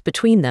trust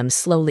between them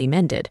slowly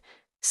mended,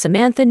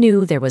 Samantha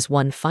knew there was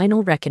one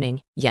final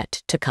reckoning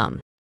yet to come.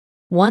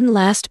 One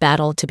last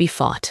battle to be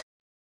fought.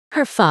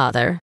 Her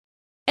father,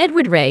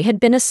 Edward Ray, had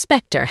been a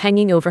specter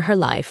hanging over her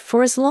life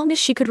for as long as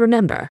she could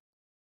remember.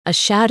 A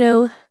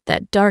shadow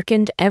that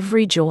darkened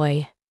every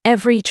joy,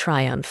 every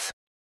triumph.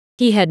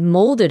 He had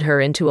molded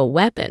her into a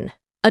weapon,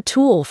 a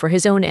tool for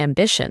his own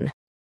ambition.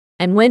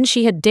 And when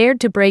she had dared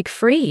to break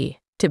free,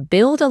 to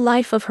build a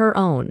life of her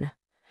own,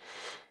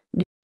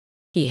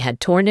 he had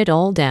torn it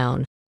all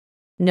down.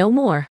 No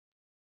more.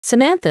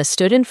 Samantha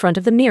stood in front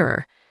of the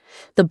mirror,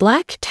 the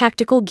black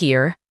tactical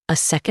gear a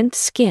second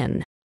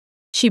skin.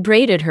 She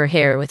braided her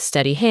hair with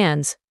steady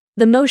hands,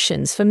 the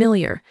motions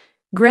familiar,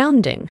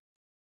 grounding.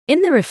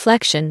 In the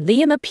reflection,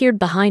 Liam appeared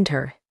behind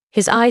her,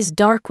 his eyes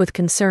dark with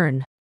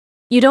concern.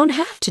 "You don't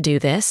have to do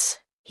this,"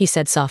 he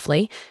said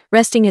softly,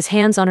 resting his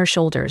hands on her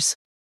shoulders.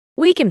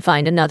 "We can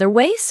find another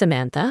way,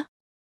 Samantha.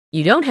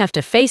 You don't have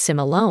to face him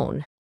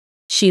alone."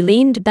 She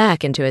leaned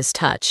back into his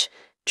touch,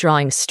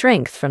 drawing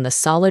strength from the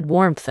solid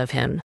warmth of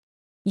him.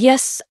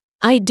 "Yes,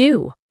 I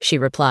do," she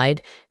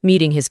replied,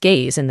 meeting his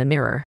gaze in the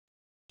mirror.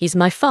 "He's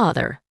my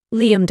father,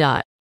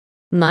 Liam.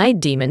 My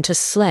demon to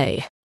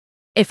slay.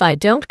 If I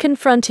don't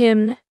confront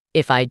him,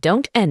 if I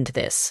don't end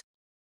this,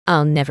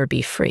 I'll never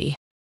be free."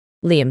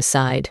 Liam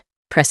sighed,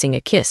 pressing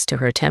a kiss to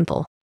her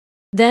temple.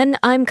 "Then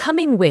I'm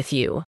coming with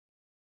you."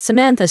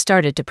 Samantha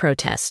started to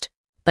protest,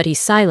 but he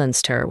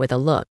silenced her with a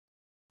look.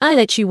 "I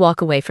let you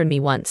walk away from me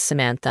once,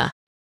 Samantha.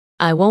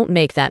 I won't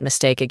make that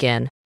mistake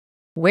again.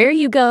 Where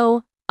you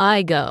go,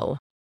 I go.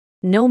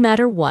 No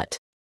matter what."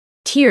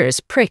 Tears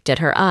pricked at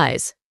her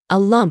eyes, a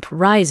lump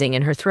rising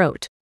in her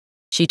throat.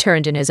 She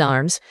turned in his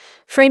arms,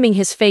 framing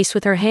his face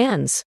with her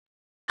hands.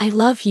 "I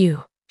love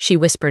you," she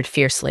whispered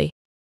fiercely.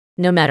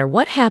 "No matter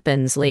what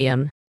happens,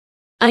 Liam.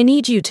 I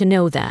need you to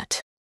know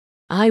that.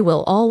 I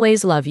will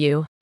always love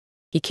you."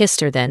 He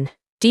kissed her then,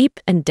 deep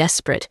and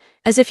desperate,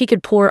 as if he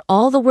could pour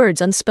all the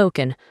words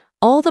unspoken,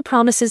 all the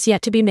promises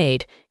yet to be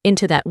made,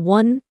 into that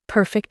one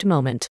perfect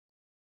moment.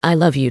 "I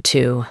love you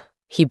too,"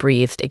 he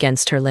breathed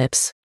against her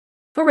lips.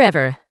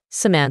 "Forever,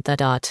 Samantha.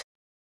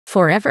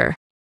 Forever."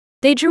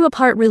 They drew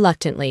apart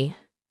reluctantly,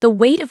 the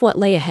weight of what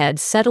lay ahead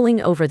settling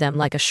over them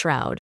like a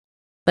shroud.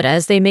 But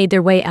as they made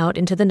their way out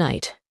into the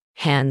night,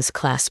 hands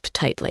clasped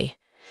tightly,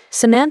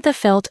 Samantha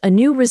felt a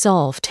new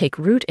resolve take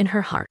root in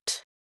her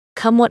heart.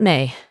 Come what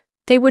may,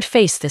 they would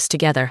face this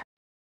together.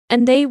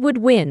 And they would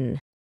win.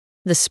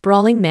 The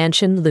sprawling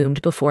mansion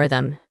loomed before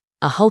them,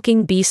 a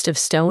hulking beast of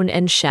stone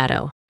and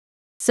shadow.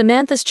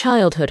 Samantha's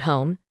childhood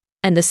home,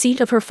 and the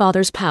seat of her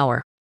father's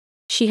power.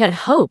 She had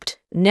hoped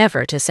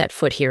never to set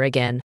foot here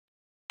again,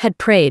 had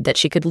prayed that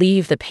she could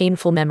leave the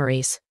painful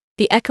memories,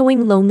 the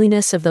echoing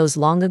loneliness of those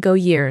long-ago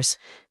years,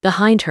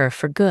 behind her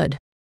for good.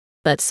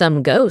 But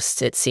some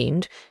ghosts, it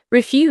seemed,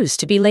 refused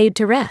to be laid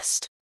to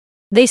rest.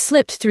 They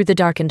slipped through the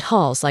darkened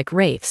halls like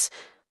wraiths,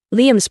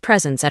 Liam's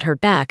presence at her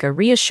back a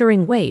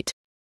reassuring weight.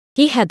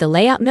 He had the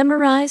layout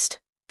memorized,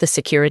 the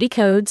security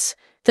codes,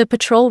 the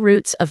patrol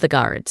routes of the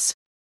guards.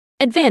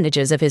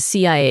 Advantages of his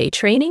CIA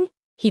training,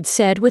 he'd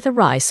said with a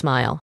wry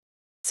smile.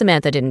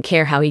 Samantha didn't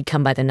care how he'd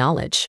come by the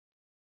knowledge.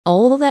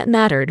 All that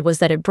mattered was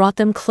that it brought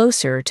them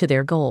closer to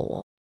their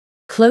goal.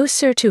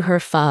 Closer to her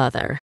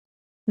father.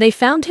 They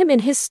found him in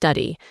his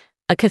study,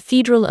 a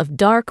cathedral of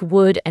dark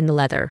wood and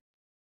leather.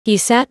 He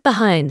sat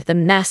behind the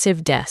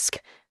massive desk,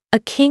 a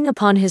king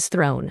upon his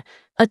throne,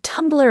 a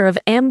tumbler of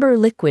amber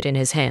liquid in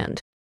his hand.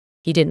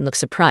 He didn't look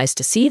surprised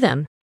to see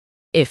them.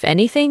 If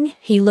anything,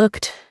 he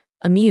looked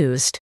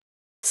amused.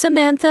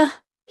 "Samantha,"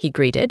 he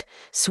greeted,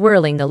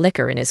 swirling the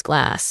liquor in his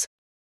glass.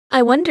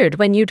 "I wondered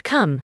when you'd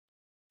come.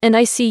 And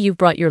I see you've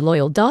brought your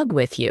loyal dog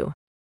with you."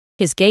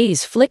 His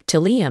gaze flicked to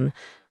Liam,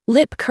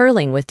 lip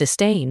curling with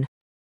disdain.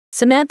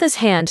 Samantha's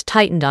hand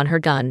tightened on her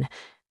gun,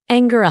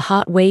 anger a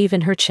hot wave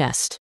in her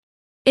chest.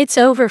 "It's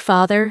over,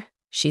 father,"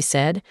 she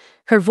said,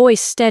 her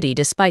voice steady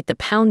despite the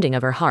pounding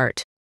of her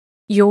heart.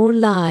 "Your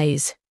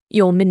lies,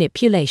 your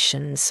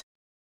manipulations.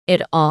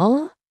 It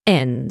all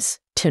ends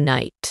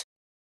tonight."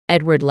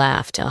 Edward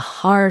laughed, a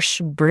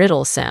harsh,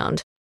 brittle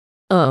sound.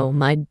 "Oh,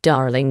 my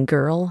darling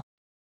girl.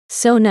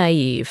 So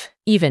naive,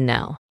 even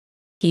now."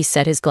 He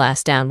set his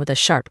glass down with a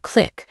sharp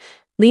click,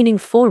 leaning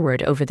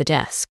forward over the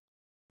desk.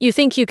 "You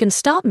think you can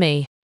stop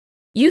me?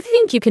 You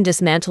think you can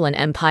dismantle an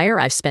empire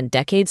I've spent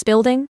decades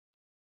building?"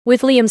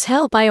 "With Liam's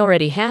help, I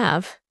already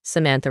have,"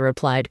 Samantha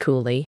replied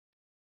coolly.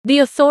 "The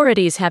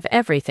authorities have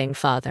everything,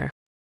 father.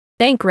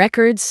 Bank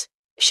records,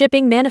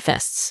 shipping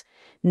manifests,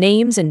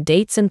 names and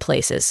dates and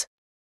places.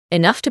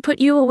 Enough to put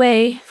you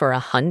away for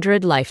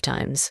 100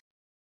 lifetimes."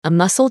 A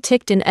muscle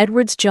ticked in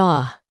Edward's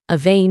jaw, a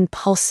vein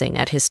pulsing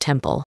at his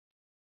temple.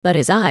 But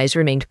his eyes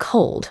remained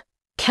cold,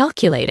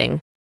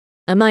 calculating.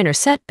 A minor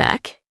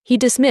setback, he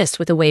dismissed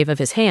with a wave of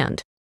his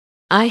hand.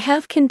 "I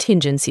have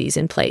contingencies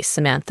in place,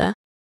 Samantha.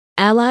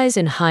 Allies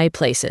in high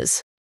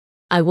places.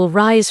 I will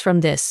rise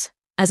from this,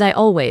 as I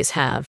always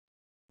have.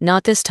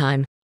 Not this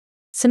time."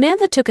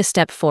 Samantha took a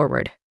step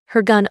forward,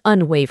 her gun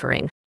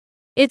unwavering.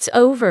 "It's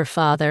over,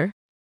 father.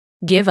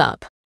 Give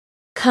up.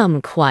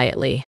 Come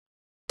quietly.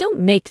 Don't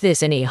make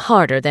this any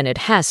harder than it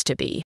has to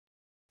be."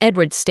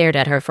 Edward stared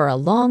at her for a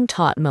long,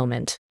 taut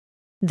moment.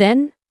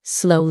 Then,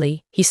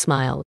 slowly, he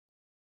smiled.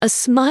 A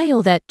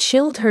smile that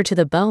chilled her to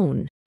the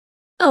bone.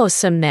 "Oh,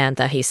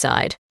 Samantha," he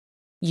sighed.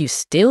 "You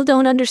still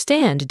don't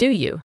understand, do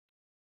you?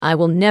 I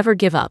will never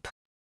give up.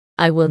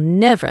 I will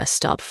never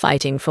stop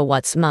fighting for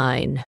what's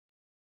mine."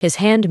 His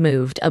hand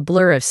moved, a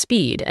blur of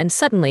speed, and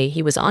suddenly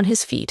he was on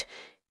his feet,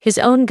 his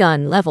own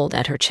gun leveled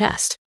at her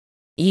chest.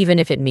 "Even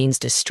if it means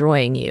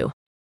destroying you."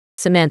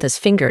 Samantha's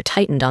finger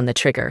tightened on the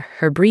trigger,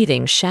 her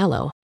breathing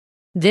shallow.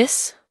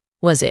 This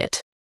was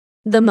it.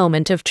 The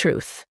moment of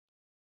truth.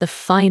 The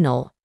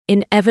final,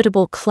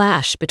 inevitable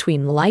clash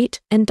between light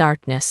and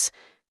darkness,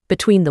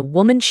 between the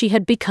woman she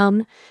had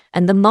become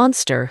and the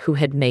monster who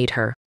had made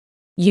her.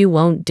 "You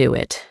won't do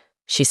it,"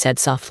 she said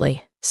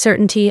softly,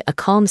 certainty a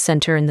calm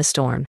center in the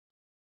storm.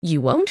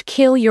 "You won't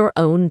kill your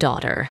own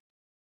daughter."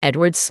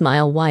 Edward's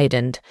smile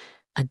widened,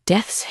 a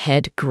death's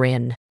head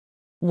grin.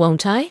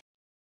 "Won't I?"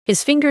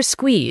 His fingers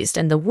squeezed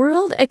and the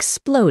world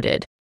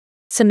exploded.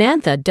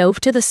 Samantha dove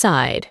to the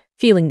side,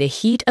 feeling the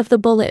heat of the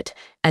bullet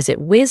as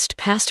it whizzed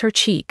past her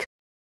cheek.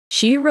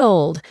 She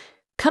rolled,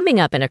 coming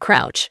up in a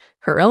crouch,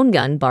 her own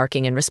gun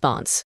barking in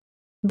response.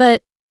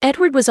 But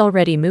Edward was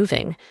already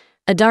moving,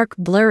 a dark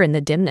blur in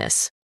the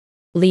dimness.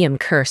 Liam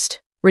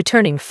cursed,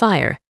 returning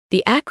fire,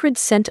 the acrid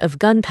scent of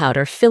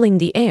gunpowder filling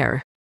the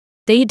air.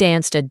 They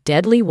danced a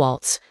deadly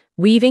waltz,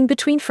 weaving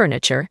between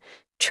furniture,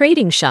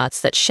 trading shots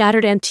that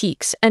shattered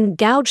antiques and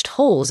gouged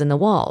holes in the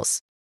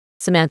walls.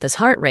 Samantha's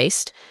heart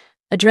raced,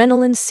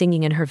 adrenaline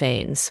singing in her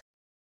veins.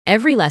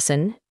 Every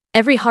lesson,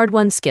 every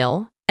hard-won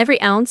skill,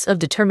 every ounce of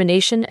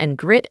determination and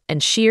grit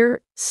and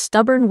sheer,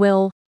 stubborn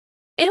will,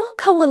 it all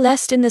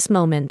coalesced in this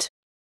moment.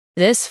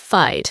 This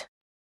fight.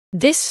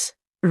 This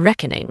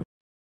reckoning.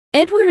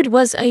 Edward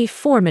was a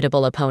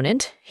formidable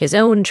opponent, his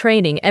own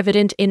training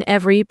evident in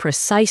every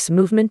precise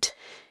movement,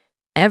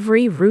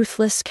 every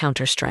ruthless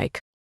counterstrike.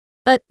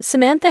 But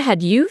Samantha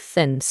had youth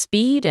and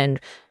speed and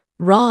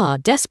raw,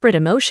 desperate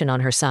emotion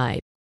on her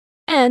side.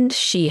 And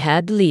she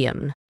had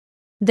Liam.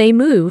 They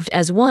moved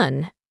as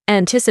one,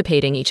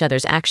 anticipating each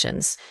other's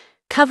actions,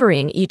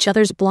 covering each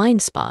other's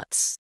blind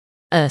spots.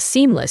 A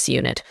seamless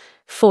unit,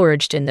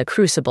 forged in the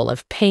crucible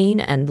of pain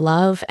and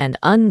love and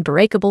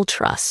unbreakable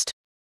trust.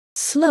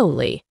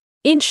 Slowly,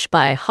 inch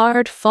by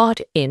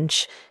hard-fought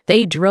inch,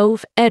 they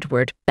drove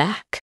Edward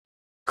back.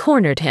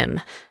 Cornered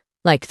him,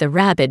 like the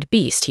rabid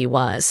beast he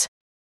was.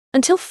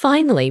 Until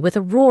finally, with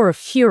a roar of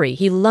fury,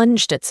 he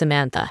lunged at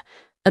Samantha,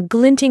 a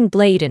glinting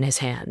blade in his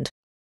hand.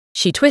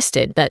 She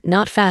twisted, but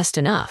not fast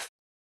enough.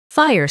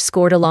 Fire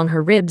scored along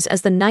her ribs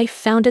as the knife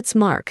found its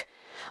mark,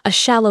 a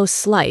shallow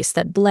slice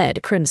that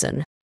bled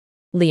crimson.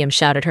 Liam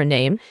shouted her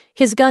name,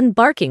 his gun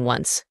barking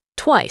once,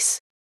 twice.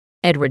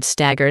 Edward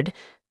staggered,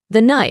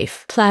 the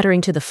knife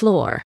clattering to the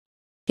floor.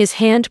 His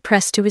hand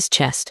pressed to his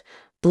chest,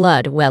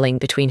 blood welling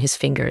between his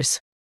fingers.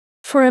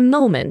 For a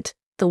moment,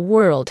 the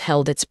world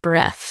held its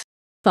breath.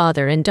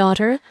 Father and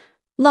daughter,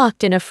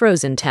 locked in a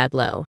frozen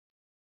tableau.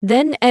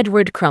 Then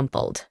Edward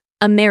crumpled,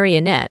 a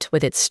marionette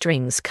with its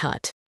strings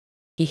cut.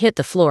 He hit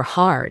the floor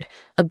hard,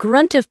 a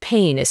grunt of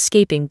pain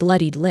escaping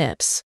bloodied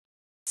lips.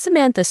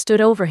 Samantha stood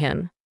over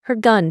him, her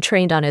gun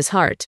trained on his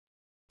heart.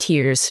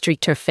 Tears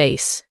streaked her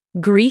face,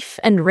 grief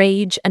and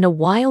rage and a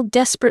wild,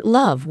 desperate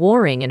love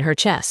warring in her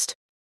chest.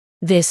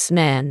 This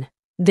man,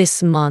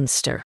 this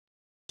monster.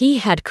 He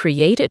had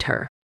created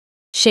her,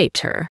 shaped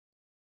her,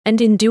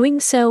 and in doing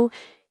so,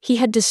 he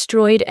had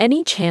destroyed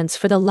any chance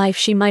for the life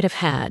she might have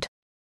had.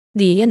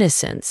 The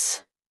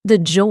innocence, the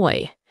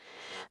joy,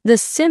 the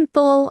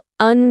simple,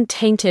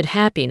 untainted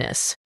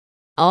happiness.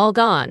 All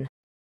gone.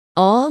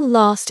 All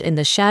lost in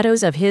the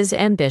shadows of his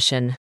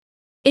ambition.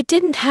 "It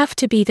didn't have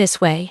to be this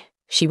way,"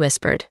 she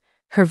whispered,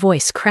 her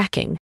voice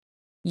cracking.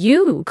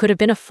 "You could have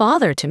been a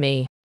father to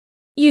me.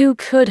 You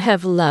could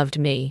have loved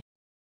me."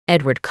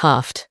 Edward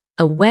coughed,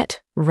 a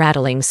wet,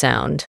 rattling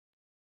sound.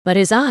 But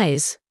his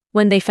eyes,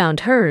 when they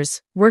found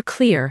hers, were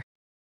clear,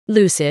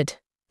 lucid,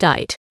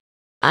 tight.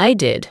 "I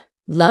did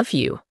love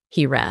you,"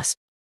 he rasped.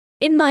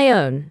 "In my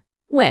own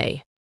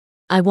way.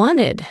 I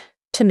wanted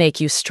to make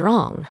you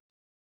strong,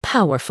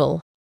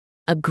 powerful."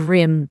 A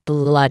grim,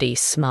 bloody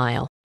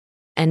smile.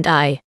 "And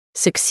I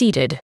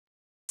succeeded."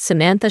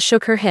 Samantha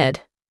shook her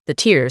head, the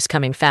tears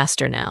coming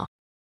faster now.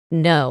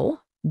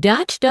 "No,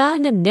 that's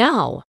done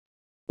now.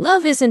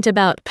 Love isn't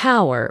about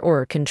power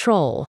or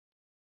control.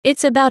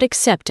 It's about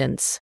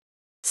acceptance,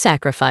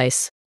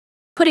 sacrifice,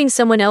 putting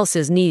someone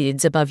else's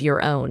needs above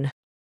your own."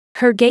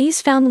 Her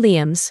gaze found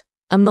Liam's,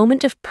 a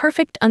moment of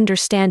perfect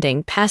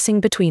understanding passing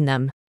between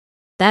them.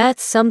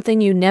 "That's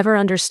something you never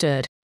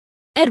understood."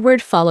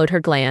 Edward followed her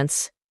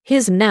glance,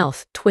 his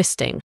mouth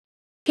twisting.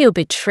 "He'll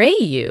betray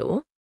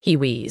you," he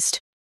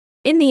wheezed.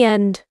 "In the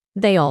end,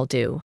 they all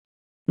do."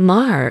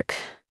 "Mark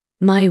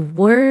my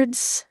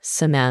words,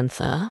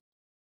 Samantha."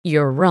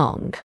 "You're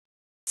wrong."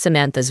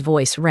 Samantha's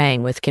voice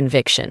rang with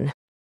conviction.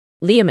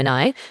 "Liam and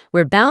I,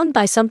 we're bound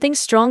by something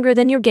stronger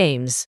than your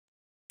games,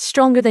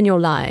 stronger than your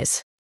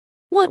lies.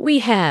 What we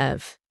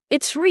have,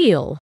 it's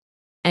real,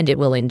 and it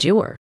will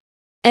endure."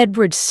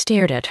 Edward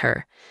stared at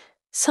her,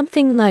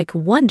 something like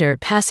wonder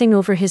passing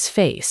over his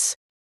face.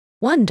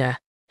 Wonder,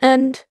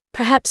 and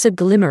perhaps a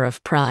glimmer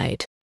of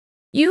pride.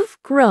 "You've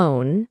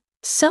grown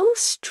so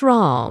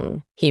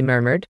strong," he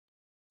murmured.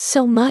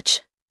 "So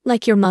much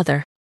like your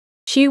mother.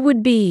 She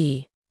would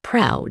be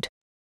proud."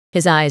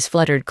 His eyes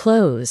fluttered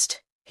closed,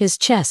 his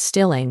chest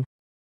stilling.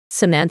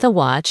 Samantha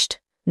watched,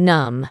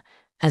 numb,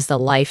 as the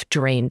life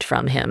drained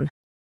from him.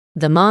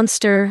 The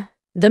monster,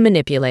 the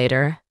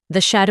manipulator,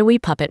 the shadowy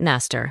puppet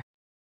master.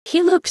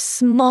 He looked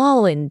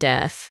small in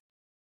death,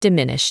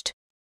 diminished,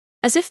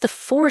 as if the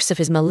force of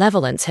his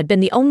malevolence had been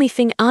the only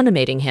thing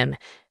animating him,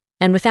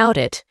 and without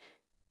it,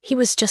 he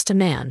was just a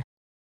man.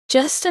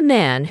 Just a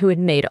man who had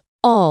made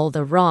all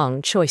the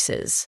wrong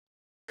choices,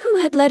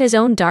 who had let his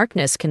own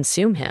darkness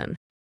consume him.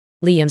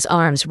 Liam's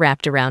arms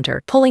wrapped around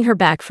her, pulling her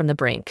back from the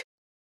brink.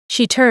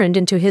 She turned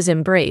into his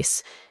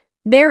embrace,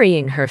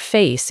 burying her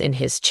face in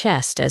his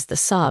chest as the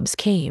sobs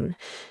came,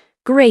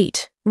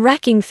 great,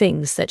 racking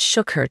things that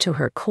shook her to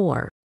her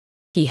core.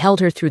 He held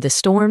her through the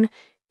storm,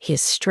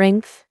 his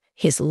strength,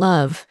 his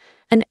love,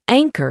 an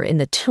anchor in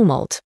the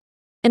tumult.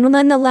 And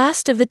when the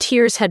last of the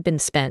tears had been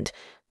spent,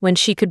 when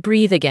she could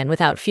breathe again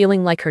without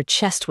feeling like her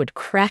chest would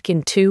crack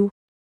in two,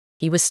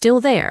 he was still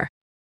there,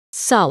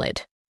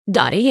 solid,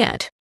 not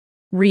yet,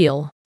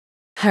 real,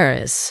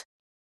 hers.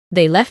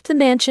 They left the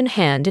mansion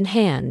hand in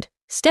hand,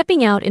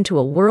 stepping out into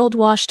a world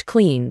washed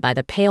clean by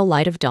the pale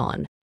light of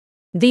dawn.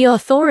 The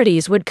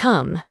authorities would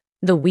come,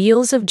 the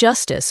wheels of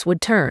justice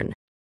would turn.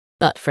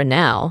 But for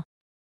now,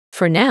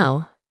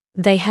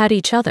 they had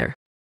each other.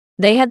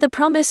 They had the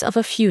promise of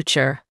a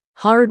future,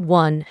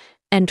 hard-won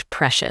and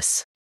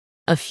precious.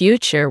 A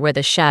future where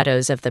the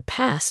shadows of the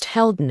past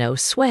held no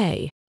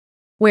sway.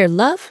 Where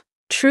love,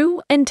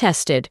 true and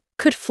tested,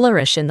 could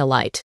flourish in the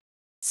light.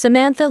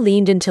 Samantha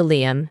leaned into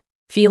Liam,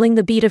 feeling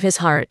the beat of his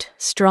heart,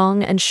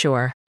 strong and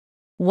sure.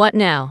 "What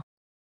now?"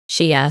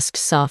 she asked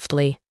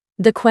softly,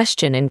 the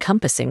question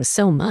encompassing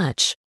so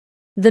much.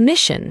 The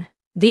mission,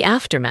 the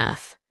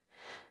aftermath,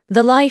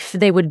 the life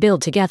they would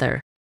build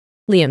together.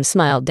 Liam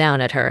smiled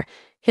down at her,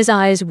 his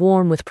eyes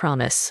warm with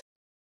promise.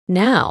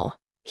 "Now,"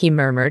 he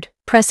murmured,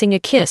 pressing a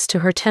kiss to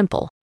her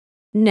temple.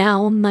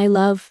 "Now, my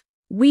love,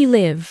 we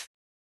live."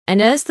 And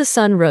as the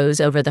sun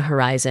rose over the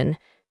horizon,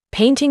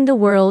 painting the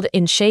world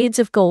in shades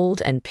of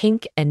gold and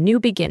pink and new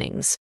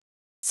beginnings,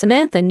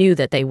 Samantha knew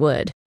that they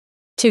would.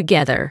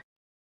 Together.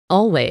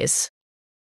 Always.